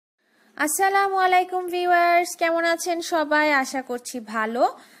আসসালামু আলাইকুম ভিউয়ার্স, কেমন আছেন সবাই? আশা করছি ভালো।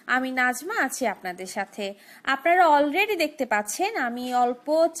 আমি নাজমা আছি আপনাদের সাথে। আপনারা অলরেডি দেখতে পাচ্ছেন আমি অল্প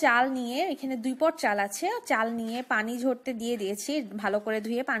চাল নিয়ে, এখানে 2 পট চাল আছে, চাল নিয়ে পানি ঝরতে দিয়ে দিয়েছি, ভালো করে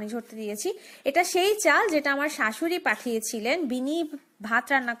ধুয়ে পানি ঝরতে দিয়েছি। এটা সেই চাল যেটা আমার শাশুড়ি পাঠিয়েছিলেন বিনি ভাত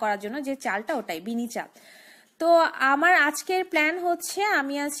রান্না করার জন্য, যে চালটা ওটাই বিনি চাল। তো আমার আজকের প্ল্যান হচ্ছে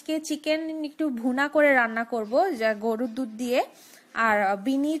আমি আজকে চিকেন একটু ভুনা করে রান্না করব, যা গরুর দুধ দিয়ে, আর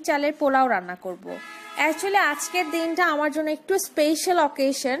বিনি চালের পোলাও রান্না করব। অ্যাকচুয়ালি আজকের দিনটা আমার জন্য একটু স্পেশাল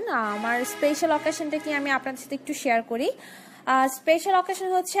অকেশন। আমার স্পেশাল অকেশনটা কি আমি আপনাদের সাথে একটু শেয়ার করি। স্পেশাল অকেশন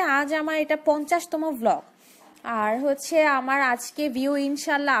হচ্ছে আজ আমার এটা 50তম ভ্লগ। আর হচ্ছে আমার আজকে ভিউ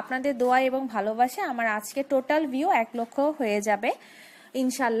ইনশাল্লাহ আপনাদের দোয়া এবং ভালোবাসা আমার আজকে টোটাল ভিউ 1 লক্ষ হয়ে যাবে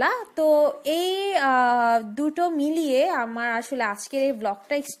ইনশাল্লাহ। তো এই দুটো মিলিয়ে আমার আসলে আজকের এই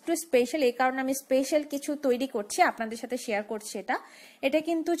ব্লগটা একটু স্পেশাল, এই কারণে আমি স্পেশাল কিছু তৈরি করছি, আপনাদের সাথে শেয়ার করছি। এটা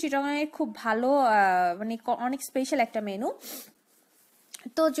কিন্তু চিটাগাংয়ের খুব ভালো মানে অনেক স্পেশাল একটা মেনু।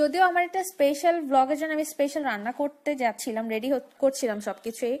 তো যদিও আমার একটা স্পেশাল ব্লগের জন্য আমি স্পেশাল রান্না করতে যাচ্ছিলাম, রেডি করছিলাম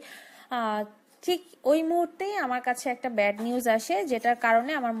সবকিছুই, ঠিক ওই মুহূর্তেই আমার কাছে একটা ব্যাড নিউজ আসে, যেটার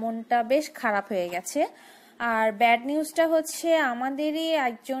কারণে আমার মনটা বেশ খারাপ হয়ে গেছে। আর ব্যাড নিউজটা হচ্ছে আমাদেরই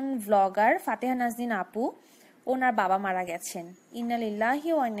একজন ব্লগার ফাতেহা নাজনীন আপু, ওনার বাবা মারা গেছেন। ইন্না লিল্লাহি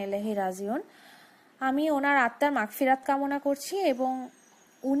ওয়া ইন্না ইলাইহি রাজিউন। আমি ওনার আত্মার মাগফিরাত কামনা করছি, এবং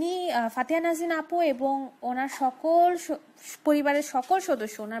উনি ফাতেহা নাজনীন আপু এবং ওনার সকল পরিবারের সকল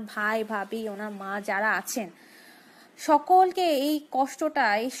সদস্য, ওনার ভাই ভাবি, ওনার মা যারা আছেন, সকলকে এই কষ্টটা,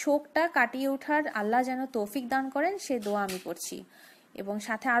 এই শোকটা কাটিয়ে ওঠার আল্লাহ যেন তৌফিক দান করেন, সে দোয়া আমি করছি। এবং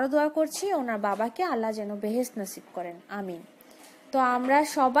সাথে আরো দোয়া করছি ওনার বাবাকে আল্লাহ যেন বেহেশত নসিব করেন, আমিন। তো আমরা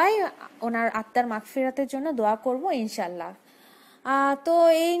সবাই ওনার আত্মার মাগফিরাতের জন্য দোয়া করব ইনশাল্লাহ। তো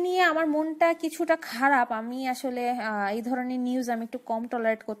এই নিয়ে আমার মনটা কিছুটা খারাপ। আমি আসলে এই ধরনের নিউজ আমি একটু কম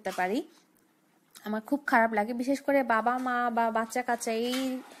টলারেট করতে পারি, আমার খুব খারাপ লাগে। বিশেষ করে বাবা মা বা বাচ্চা কাচ্চা, এই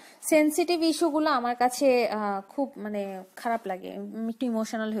সেন্সিটিভ ইস্যুগুলো আমার কাছে খুব মানে খারাপ লাগে, একটু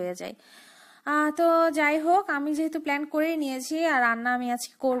ইমোশনাল হয়ে যায়। তো যাই হোক, আমি যেহেতু প্ল্যান করে নিয়েছি আর রান্না আমি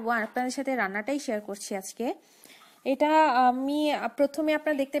আজকে করবো, আর আপনাদের সাথে রান্নাটাই শেয়ার করছি আজকে। এটা আমি প্রথমে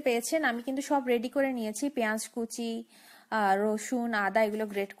আপনারা দেখতে পেয়েছেন আমি কিন্তু সব রেডি করে নিয়েছি, পেঁয়াজ কুচি, রসুন, আদা এগুলো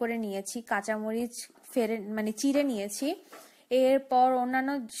গ্রেট করে নিয়েছি, কাঁচামরিচ ফেরে মানে চিড়ে নিয়েছি, এরপর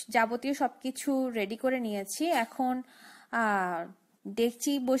অন্যান্য যাবতীয় সবকিছু রেডি করে নিয়েছি। এখন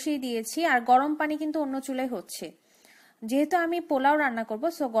ডেকচি বসিয়ে দিয়েছি, আর গরম পানি কিন্তু অন্য চুলায় হচ্ছে, যেহেতু আমি পোলাও রান্না করব,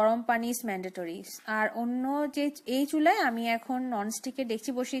 সো গরম পানি ইজ ম্যান্ডেটরি। আর অন্য যে এই চুলায় আমি এখন ননস্টিকের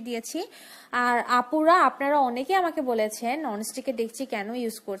ডেকচি বসিয়ে দিয়েছি। আর আপুরা আপনারা অনেকে আমাকে বলেছেন ননস্টিকের ডেকচি কেন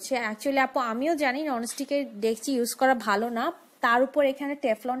ইউজ করছে। অ্যাকচুয়ালি আপু আমিও জানি ননস্টিকের ডেকচি ইউজ করা ভালো না, তার উপর এখানে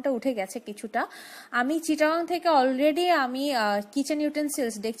টেফলনটা উঠে গেছে কিছুটা। আমি চিটাগাং থেকে অলরেডি আমি কিচেন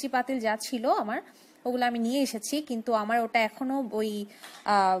ইউটেন্সিলস, ডেকচি পাতিল যা ছিল আমার, ওগুলো আমি নিয়ে এসেছি, কিন্তু আমার ওটা এখনো ওই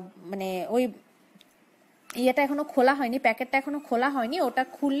মানে ওই ইয়েটা এখনো খোলা হয়নি, প্যাকেটটা এখনো খোলা হয়নি। ওটা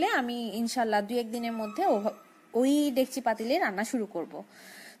খুললে আমি ইনশাল্লাহ 2-1 দিনের মধ্যে ওই ডেকচি পাতিলে রান্না শুরু করব।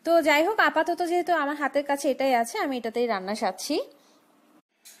 তো যাই হোক, আপাতত যেহেতু আমার হাতের কাছে এটাই আছে, আমি এটাতেই রান্না সারছি।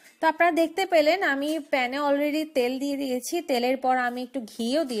 তো আপনারা দেখতে পেলেন আমি প্যানে অলরেডি তেল দিয়ে দিয়েছি, তেলের পর আমি একটু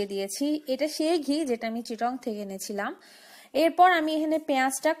ঘিও দিয়ে দিয়েছি। এটা সেই ঘি যেটা আমি চিটং থেকে এনেছিলাম। এরপর আমি এখানে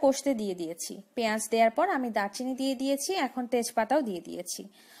পেঁয়াজটা কষতে দিয়ে দিয়েছি, পেঁয়াজ দেওয়ার পর আমি দারচিনি দিয়ে দিয়েছি, এখন তেজপাতাও দিয়ে দিয়েছি।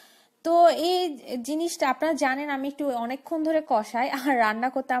 তো এই জিনিসটা আপনারা জানেন আমি একটু অনেকক্ষণ ধরে কষাই, আর রান্না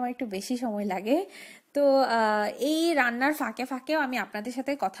করতে আমার একটু বেশি সময় লাগে। তো এই রান্নার ফাঁকে ফাঁকেও আমি আপনাদের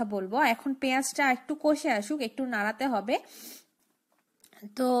সাথে কথা বলবো। এখন পেঁয়াজটা একটু কষে আসুক, একটু নাড়াতে হবে।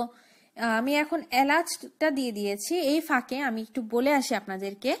 তো আমি এখন এলাচটা দিয়ে দিয়েছি। এই ফাঁকে আমি একটু বলে আসি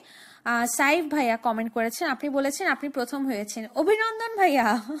আপনাদেরকে, সাইফ ভাইয়া কমেন্ট করেছেন, আপনি বলেছেন আপনি প্রথম হয়েছেন, অভিনন্দন ভাইয়া।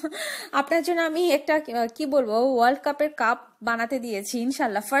 আপনার জন্য আমি একটা কি বলবো ওয়ার্ল্ড কাপের কাপ বানাতে দিয়েছি,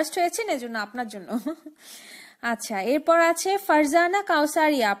 ইনশাল্লাহ ফার্স্ট হয়েছেন, এজন্য আপনার জন্য। আচ্ছা, এরপর আছে ফারজানা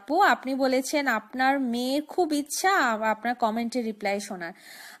কাউসারি আপু, আপনি বলেছেন আপনার মেয়ের খুব ইচ্ছা আপনার কমেন্টের রিপ্লাই শোনার।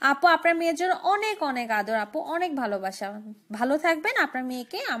 আপু আপনার মেয়ের জন্য অনেক অনেক আদর আপু, অনেক ভালোবাসা, ভালো থাকবেন, আপনার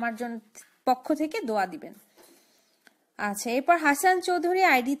মেয়েকে আমার জন্য পক্ষ থেকে দোয়া দিবেন। আচ্ছা, এরপর হাসান চৌধুরী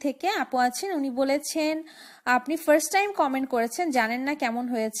আইডি থেকে আপু আছেন, উনি বলেছেন আপনি ফার্স্ট টাইম কমেন্ট করেছেন, জানেন না কেমন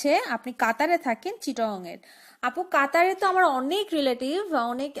হয়েছে, আপনি কাতারে থাকেন চিটাগং এর। আপু কাতারে তো আমার অনেক রিলেটিভ,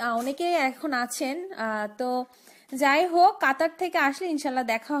 অনেকে এখন আছেন। তো যাই হোক, কাতার থেকে আসলে ইনশাল্লাহ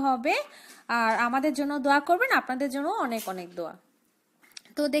দেখা হবে, আর আমাদের জন্য দোয়া করবেন, আপনাদের জন্য অনেক অনেক দোয়া।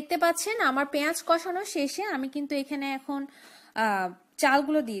 তো দেখতে পাচ্ছেন আমার পেঁয়াজ কষানো শেষে আমি কিন্তু এখানে এখন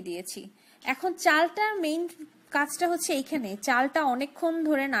চালগুলো দিয়ে দিয়েছি। এখন চালটার মেইন কাজটা হচ্ছে এইখানে চালটা অনেকক্ষণ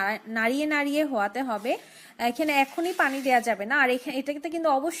ধরে নাড়িয়ে নাড়িয়ে হওয়াতে হবে। এখানে এখনই পানি দেওয়া যাবে না, আর এখানে এটাতে কিন্তু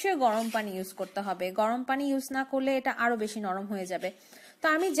অবশ্যই গরম পানি ইউজ করতে হবে। গরম পানি ইউজ না করলে এটা আরো বেশি নরম হয়ে যাবে। তো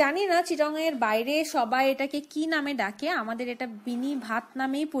আমি জানি না চিটাগং এর বাইরে সবাই এটাকে কি নামে ডাকে, আমাদের এটা বিনি ভাত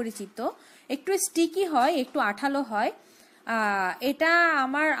নামেই পরিচিত। একটু স্টিকি হয়, একটু আঠালো হয়। এটা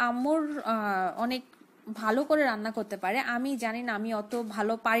আমার আম্মুর অনেক ভালো করে রান্না করতে পারে, আমি জানি না, আমি অত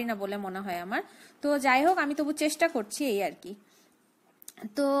ভালো পারি না বলে মনে হয় আমার। তো যাই হোক, আমি তবু চেষ্টা করছি এই আর কি।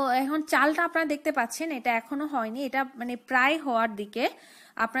 তো এখন চালটা আপনারা দেখতে পাচ্ছেন, এটা এখনো হয়নি, এটা মানে প্রায় হওয়ার দিকে।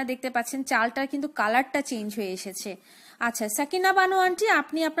 আপনারা দেখতে পাচ্ছেন চালটার কিন্তু কালারটা চেঞ্জ হয়ে এসেছে। আচ্ছা, সাকিনা বানু আন্টি,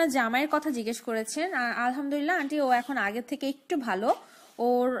 আপনি আপনার জামাইয়ের কথা জিজ্ঞেস করেছেন। আলহামদুলিল্লাহ আন্টি, ও এখন আগের থেকে একটু ভালো।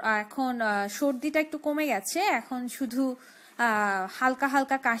 ওর এখন সর্দিটা একটু কমে গেছে, এখন শুধু হালকা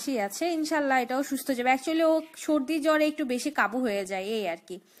হালকা কাশি আছে। ইনশাল্লাহ এটাও সুস্থ যাবে। অ্যাকচুয়ালি ও সর্দি জ্বরে একটু বেশি কাবু হয়ে যায় এই আর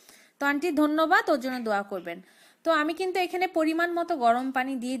কি। তো আন্টি ধন্যবাদ, ওর জন্য দোয়া করবেন। তো আমি কিন্তু এখানে পরিমাণ মতো গরম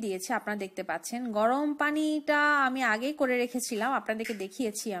পানি দিয়ে দিয়েছি, আপনারা দেখতে পাচ্ছেন। গরম পানিটা আমি আগেই করে রেখেছিলাম, আপনাদেরকে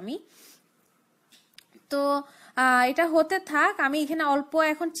দেখিয়েছি আমি। তো এটা হতে থাক, আমি এখানে অল্প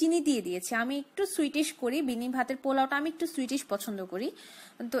এখন চিনি দিয়ে দিয়েছি। আমি একটু সুইটিশ করি, বিনি ভাতের পোলাওটা আমি একটু সুইটিশ পছন্দ করি,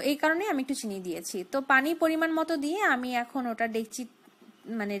 তো এই কারণে আমি একটু চিনি দিয়েছি। তো পানি পরিমাণ মতো দিয়ে আমি এখন ওটা ডেকচি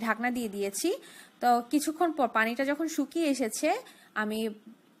মানে ঢাকনা দিয়ে দিয়েছি। তো কিছুক্ষণ পর পানিটা যখন শুকিয়ে এসেছে, আমি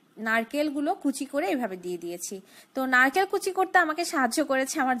নারকেলগুলো কুচি করে এভাবে দিয়ে দিয়েছি। তো নারকেল কুচি করতে আমাকে সাহায্য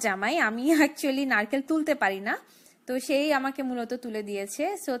করেছে আমার জামাই, আমি অ্যাকচুয়ালি নারকেল তুলতে পারি না, তো সেই আমাকে মূলত তুলে দিয়েছে।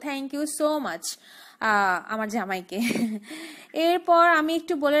 So thank you so much আমার জামাইকে। এরপর আমি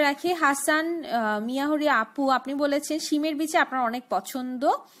একটু বলে রাখি, হাসান মিয়াহরি আপু, আপনি বলেছেন শিমের বিচি আপনার অনেক পছন্দ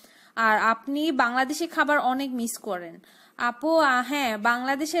আর আপনি বাংলাদেশি খাবার অনেক মিস করেন। আপু হ্যাঁ,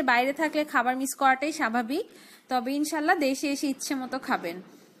 বাংলাদেশের বাইরে থাকলে খাবার মিস করাটাই স্বাভাবিক, তবে ইনশাল্লাহ দেশে এসে ইচ্ছে মতো খাবেন।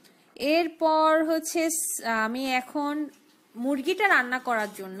 এরপর হচ্ছে আমি এখন মুরগিটা রান্না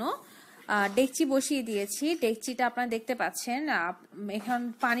করার জন্য ডেকচি বসিয়ে দিয়েছি। ডেকচিটা আপনারা দেখতে পাচ্ছেন, এখন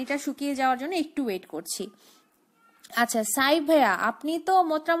পানিটা শুকিয়ে যাওয়ার জন্য একটু ওয়েট করছি। আচ্ছা সাইব ভাইয়া, আপনি তো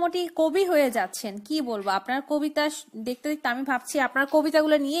মোটামুটি কবি হয়ে যাচ্ছেন, কি বলবো, আপনার কবিতা দেখতে দেখতে আমি ভাবছি আপনার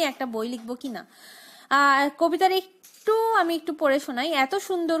কবিতাগুলো নিয়ে একটা বই লিখবো কিনা। কবিতার আমি একটু পড়ে শোনাই। এত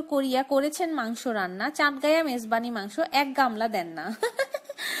সুন্দর করিয়া করেছেন মাংস রান্না, চাঁদগায়া মেজবানি মাংস এক গামলা দেন না।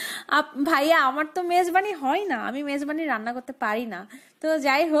 ভাইয়া আমার তো মেজবানি হয় না, আমি মেজবানি রান্না করতে পারি না। তো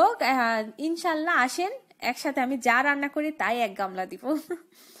যাই হোক, ইনশাল্লাহ আসেন একসাথে, আমি যা রান্না করি তাই এক গামলা দিব।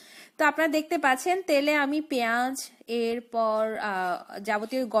 তো আপনারা দেখতে পাচ্ছেন তেলে আমি পেঁয়াজ, এরপর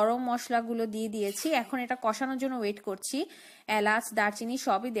যাবতীয় গরম মশলাগুলো দিয়ে দিয়েছি। এখন এটা কষানোর জন্য ওয়েট করছি। এলাচ, দারচিনি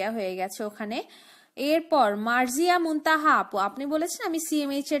সবই দেয়া হয়ে গেছে ওখানে। এরপর মার্জিয়া মুনতাহা আপু, আপনি বলেছেন আমি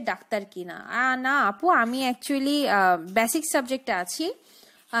সিএমএইচ এর ডাক্তার কিনা। না আপু, আমি অ্যাকচুয়ালি বেসিক সাবজেক্টে আছি।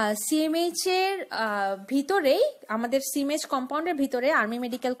 সিএমএইচ এর ভিতরেই, আমাদের সিএমএইচ কম্পাউন্ডের ভিতরে আর্মি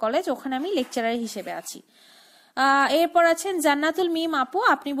মেডিকেল কলেজ, ওখানে আমি লেকচারার হিসেবে আছি। এরপর আছেন জান্নাতুল মিম আপু,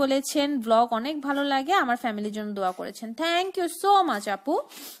 আপনি বলেছেন ব্লগ অনেক ভালো লাগে, আমার ফ্যামিলির জন্য দোয়া করেছেন। থ্যাংক ইউ সো মাচ আপু।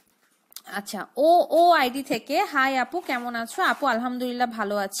 আচ্ছা, ও আইডি থেকে হাই আপু, কেমন আছো? আপু আলহামদুলিল্লাহ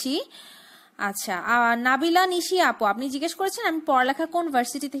ভালো আছি। আচ্ছা, নাবিলা নিশি আপু, আপনি জিজ্ঞেস করেছেন আমি পড়ালেখা কোন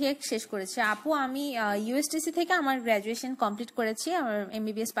ভার্সিটি থেকে শেষ করেছি। আপু আমি ইউএসটিসি থেকে আমার গ্রাজুয়েশন কমপ্লিট করেছি, আমার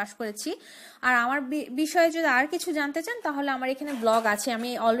এমবিবিএস পাস করেছি। আর আমার বিষয়ে যদি আর কিছু জানতে চান তাহলে আমার এখানে ব্লগ আছে, আমি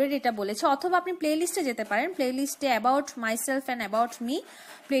অলরেডি এটা বলেছি, অথবা আপনি প্লেলিস্টে যেতে পারেন। প্লেলিস্টে about myself and about me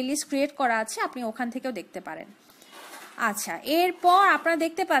playlist create করা আছে, আপনি ওখান থেকেও দেখতে পারেন। আচ্ছা, এরপর আপনারা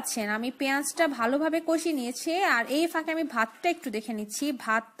দেখতে পাচ্ছেন আমি পেঁয়াজটা ভালোভাবে কষিয়ে নিয়েছি, আর এই ফাঁকে আমি ভাতটা একটু দেখে নিচ্ছি।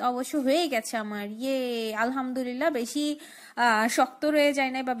 ভাত অবশ্য হয়ে গেছে আমার, আলহামদুলিল্লাহ, বেশি শক্ত রয়ে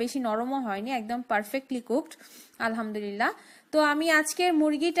যায় না বা বেশি নরমও হয়নি, একদম পারফেক্টলি কুকড আলহামদুলিল্লাহ। তো আমি আজকে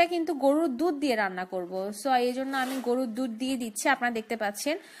মুরগিটা কিন্তু গরুর দুধ দিয়ে রান্না করব, সো এই জন্য আমি গরুর দুধ দিয়ে দিচ্ছি। আপনারা দেখতে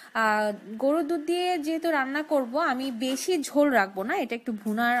পাচ্ছেন গরুর দুধ দিয়ে যেহেতু রান্না করব, আমি বেশি ঝোল রাখবো না, এটা একটু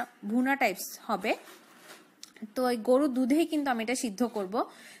ভুনা টাইপস হবে। তো ওই গরুর দুধেই কিন্তু আমি এটা সিদ্ধ করব।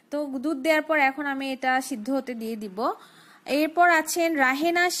 তো দুধ দেওয়ার পর এখন আমি এটা সিদ্ধ হতে দিয়ে দিব। এরপর আছেন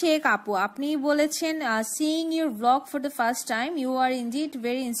রাহেনা শেখ আপু, আপনি বলেছেন seeing your blog for the first time, you R indeed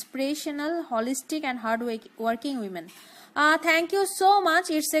very inspirational, holistic and hard working women. Thank you so much,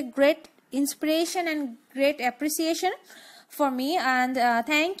 it's a great inspiration and great appreciation for me, and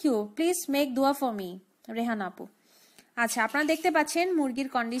thank you, please make দোয়া for me, Rehana আপু। আচ্ছা, আপনারা দেখতে পাচ্ছেন মুরগির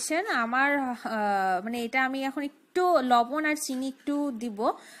condition আমার, মানে এটা আমি এখন একটু লবণ আর চিনি একটু দিব।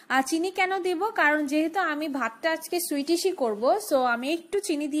 আর চিনি কেন দিব, কারণ যেহেতু আমি ভাতটা আজকে সুইটিশই করব, সো আমি একটু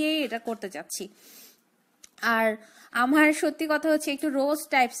চিনি দিয়েই এটা করতে চাচ্ছি। আর আমার সত্যি কথা হচ্ছে একটু রোস্ট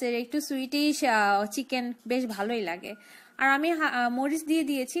টাইপসের, একটু সুইটিশ চিকেন বেশ ভালোই লাগে। আর আমি মরিচ দিয়ে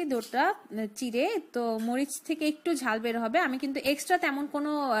দিয়েছি দুটো চিড়ে, তো মরিচ থেকে একটু ঝাল বের হবে। আমি কিন্তু এক্সট্রা তেমন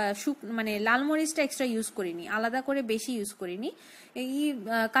কোনো মানে লাল মরিচটা এক্সট্রা ইউজ করিনি, আলাদা করে বেশি ইউজ করিনি। এই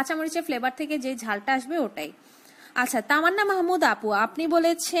কাঁচামরিচের ফ্লেভার থেকে যে ঝালটা আসবে ওটাই। আচ্ছা, তামান্না মাহমুদ আপু, আপনি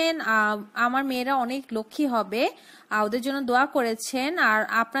বলেছেন আমার মেয়েরা অনেক লক্ষ্মী হবে, ওদের জন্য দোয়া করেছেন, আর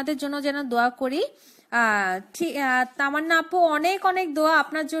আপনাদের জন্য যেন দোয়া করি। ঠিক, তামান্না আপু অনেক অনেক দোয়া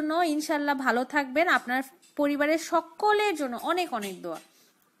আপনার জন্য, ইনশাল্লাহ ভালো থাকবেন, আপনার পরিবারের সকলের জন্য অনেক অনেক দোয়া।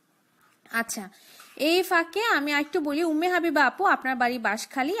 আচ্ছা, এই ফাঁকে আমি একটু বলি, উম্মে হাবিবা আপু আপনার বাড়ি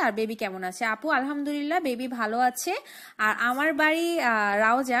বাঁশখালী, আর বেবি কেমন আছে? আপু আলহামদুলিল্লাহ, বেবি ভালো আছে। আর আমার বাড়ি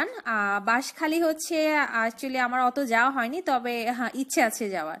রাউজান, বাঁশখালী হচ্ছে অ্যাকচুয়ালি আমার অত যাওয়া হয়নি, তবে হ্যাঁ ইচ্ছে আছে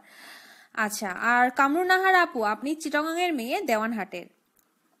যাওয়ার। আচ্ছা, আর কামরুনাহার আপু আপনি চিটাগং এর মেয়ে, দেওয়ানহাটের?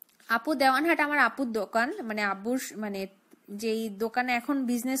 আপু দেওয়ানহাট আমার আপুর দোকান, মানে আব্বুর মানে যেই দোকানে এখন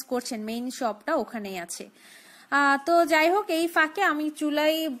বিজনেস করছেন মেইন শপটা ওখানেই আছে। তো যাই হোক, এই ফাঁকে আমি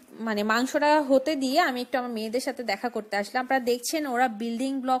চুলাই মানে মাংসটা হতে দিয়ে আমি একটু আমার মেয়েদের সাথে দেখা করতে আসলাম। আপনারা দেখছেন ওরা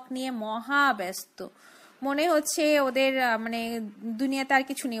বিল্ডিং ব্লক নিয়ে মহা ব্যস্ত, মনে হচ্ছে ওদের মানে দুনিয়াতে আর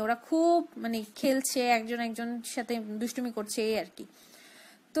কিছু নেই, ওরা খুব মানে খেলছে, একজন একজনের সাথে দুষ্টুমি করছে এই আর কি।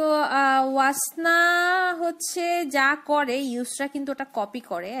 তো ওয়াসনা হচ্ছে যা করে ইউসরা কিন্তু ওটা কপি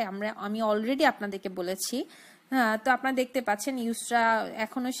করে, আমি অলরেডি আপনাদেরকে বলেছি। হ্যাঁ, তো আপনারা দেখতে পাচ্ছেন ইউসরা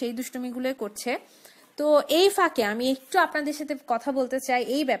এখনো সেই দুষ্টুমিগুলোই করছে। তো এই ফাঁকে আমি একটু আপনাদের সাথে কথা বলতে চাই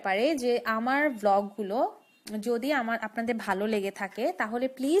এই ব্যাপারে যে আমার ব্লগগুলো যদি আপনাদের ভালো লেগে থাকে তাহলে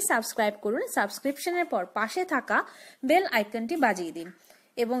প্লিজ সাবস্ক্রাইব করুন, সাবস্ক্রিপশনের পর পাশে থাকা বেল আইকনটি বাজিয়ে দিন,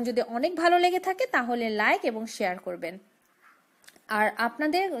 এবং যদি অনেক ভালো লেগে থাকে তাহলে লাইক এবং শেয়ার করবেন। আর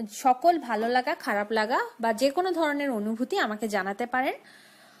আপনাদের সকল ভালো লাগা, খারাপ লাগা বা যে কোনো ধরনের অনুভূতি আমাকে জানাতে পারেন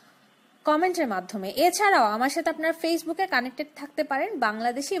কমেন্টের মাধ্যমে। এছাড়াও আমার সাথে আপনার ফেসবুকে কানেক্টেড থাকতে পারেন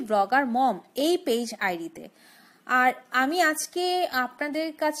বাংলাদেশি ব্লগার মম এই পেজ আইডিতে। আর আমি আজকে আপনাদের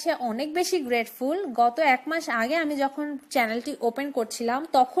কাছে অনেক বেশি গ্রেটফুল। গত 1 মাস আগে আমি যখন চ্যানেলটি ওপেন করছিলাম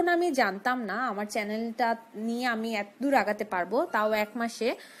তখন আমি জানতাম না আমার চ্যানেলটা নিয়ে আমি এত দূর আগাতে পারবো, তাও 1 মাসে।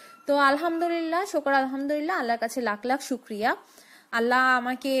 তো আলহামদুলিল্লাহ, শুকর আলহামদুলিল্লাহ, আল্লাহর কাছে লাখ লাখ শুক্রিয়া। আল্লাহ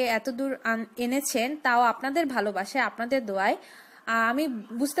আমাকে এত দূর এনেছেন, তাও আপনাদের ভালোবাসায়, আপনাদের দোয়ায়। আমি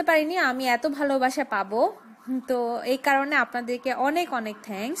বুঝতে পারিনি আমি এত ভালোবাসা পাবো, তো এই কারণে আপনাদেরকে অনেক অনেক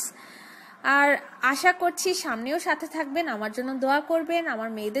থ্যাঙ্কস। আর আশা করছি সামনেও সাথে থাকবেন, আমার জন্য দোয়া করবেন, আমার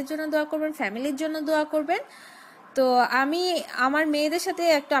মেয়েদের জন্য দোয়া করবেন, ফ্যামিলির জন্য দোয়া করবেন। তো আমি আমার মেয়েদের সাথে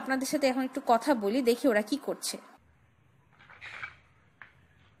আপনাদের সাথে এখন একটু কথা বলি, দেখি ওরা কি করছে।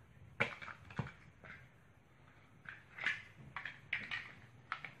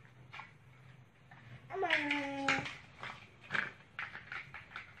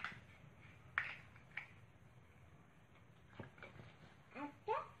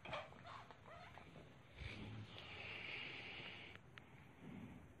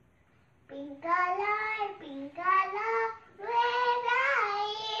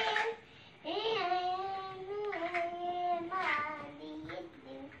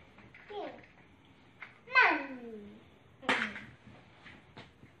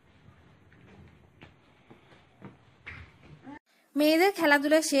 মেয়েদের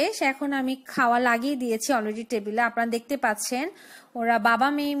খেলাধুলা শেষ, এখন আমি খাওয়া লাগিয়ে দিয়েছি অলরেডি টেবিলে, আপনারা দেখতে পাচ্ছেন ওরা বাবা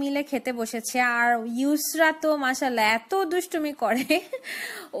মেয়ে মিলে খেতে বসেছে। আর ইউসরা তো মাশাআল্লাহ এত দুষ্টুমি করে,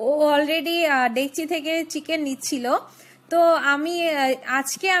 ও অলরেডি ডেকচি থেকে চিকেন নিচ্ছিল। তো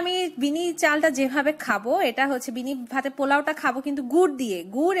আজকে আমি বিনি চালটা যেভাবে খাবো, এটা হচ্ছে বিনি ভাতে পোলাওটা খাবো কিন্তু গুড় দিয়ে,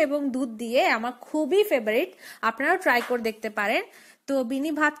 গুড় এবং দুধ দিয়ে, আমার খুবই ফেভারিট, আপনারাও ট্রাই করে দেখতে পারেন। তো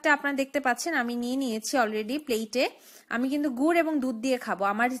বিনি ভাতটা আপনারা দেখতে পাচ্ছেন আমি নিয়ে নিয়েছি অলরেডি প্লেটে, আমি কিন্তু গুড় এবং দুধ দিয়ে খাবো।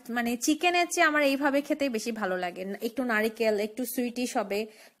 আমার মানে চিকেনের চেয়ে আমার এইভাবে খেতে বেশি ভালো লাগে, একটু নারিকেল একটু সুইটিশ হবে,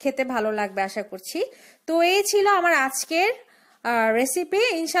 খেতে ভালো লাগবে আশা করছি। তো এই ছিল আমার আজকের রেসিপি।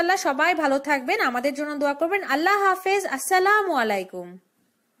 ইনশাল্লাহ সবাই ভালো থাকবেন, আমাদের জন্য দোয়া করবেন। আল্লাহ হাফেজ, আসসালামু আলাইকুম।